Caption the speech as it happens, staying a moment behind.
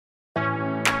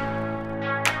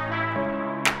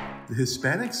The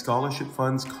Hispanic Scholarship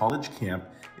Fund's College Camp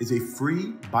is a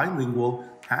free, bilingual,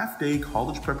 half-day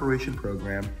college preparation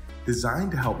program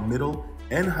designed to help middle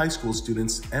and high school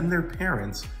students and their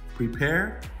parents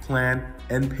prepare, plan,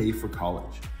 and pay for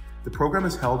college. The program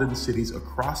is held in cities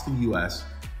across the U.S.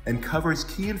 and covers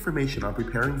key information on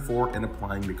preparing for and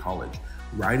applying to college,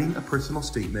 writing a personal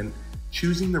statement,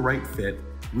 choosing the right fit,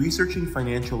 researching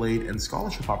financial aid and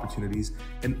scholarship opportunities,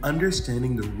 and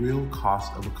understanding the real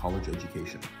cost of a college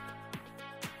education.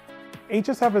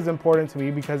 HSF is important to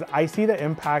me because I see the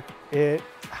impact it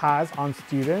has on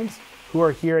students who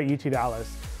are here at UT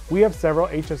Dallas. We have several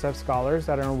HSF scholars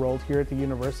that are enrolled here at the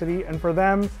university, and for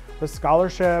them, the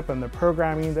scholarship and the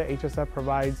programming that HSF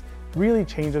provides really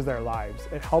changes their lives.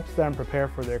 It helps them prepare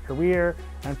for their career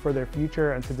and for their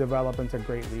future and to develop into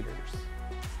great leaders.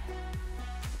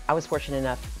 I was fortunate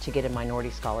enough to get a minority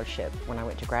scholarship when I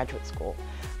went to graduate school.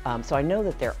 So I know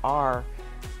that there are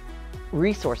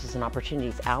resources and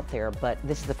opportunities out there, but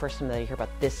this is the first time that I hear about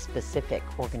this specific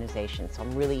organization. So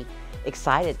I'm really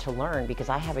excited to learn because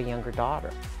I have a younger daughter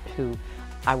who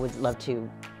I would love to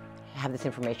have this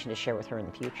information to share with her in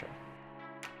the future.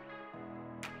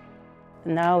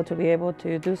 Now to be able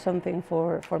to do something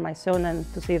for my son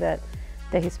and to see that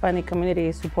the Hispanic community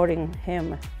is supporting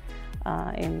him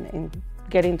in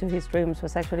getting to his dreams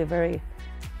was actually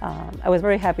I was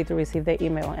very happy to receive the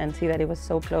email and see that it was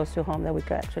so close to home that we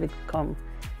could actually come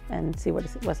and see what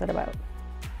it was about.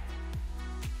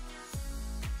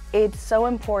 It's so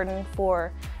important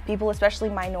for people, especially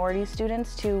minority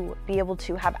students, to be able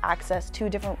to have access to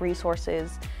different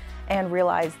resources and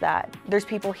realize that there's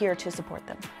people here to support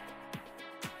them.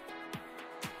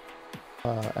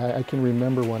 I can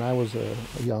remember when I was a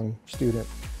young student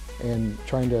and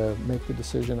trying to make the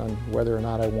decision on whether or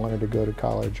not I wanted to go to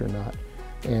college or not.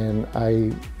 And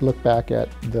I look back at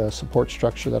the support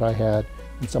structure that I had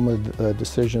and some of the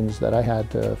decisions that I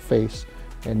had to face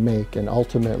and make, and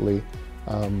ultimately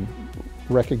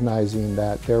recognizing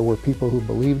that there were people who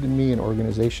believed in me and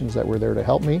organizations that were there to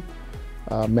help me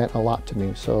meant a lot to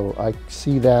me. So I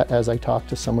see that as I talk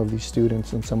to some of these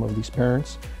students and some of these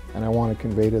parents, and I want to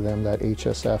convey to them that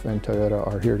HSF and Toyota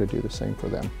are here to do the same for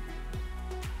them.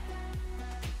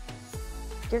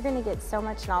 You're going to get so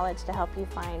much knowledge to help you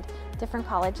find different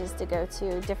colleges to go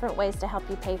to, different ways to help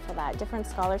you pay for that, different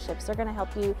scholarships. They're going to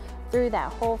help you through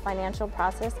that whole financial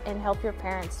process and help your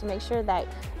parents to make sure that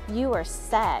you are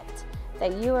set,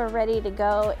 that you are ready to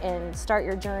go and start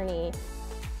your journey.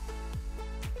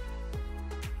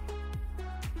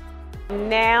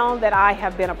 Now that I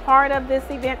have been a part of this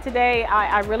event today,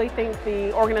 I really think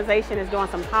the organization is doing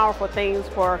some powerful things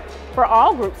for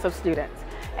all groups of students.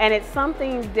 And it's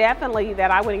something definitely that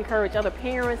I would encourage other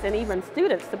parents and even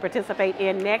students to participate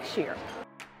in next year.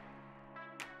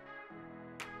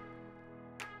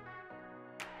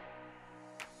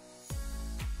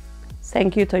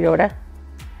 Thank you, Toyota.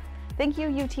 Thank you,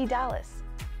 UT Dallas.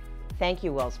 Thank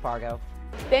you, Wells Fargo.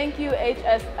 Thank you,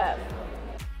 HSF.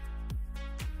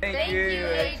 Thank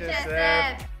you,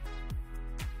 HSF.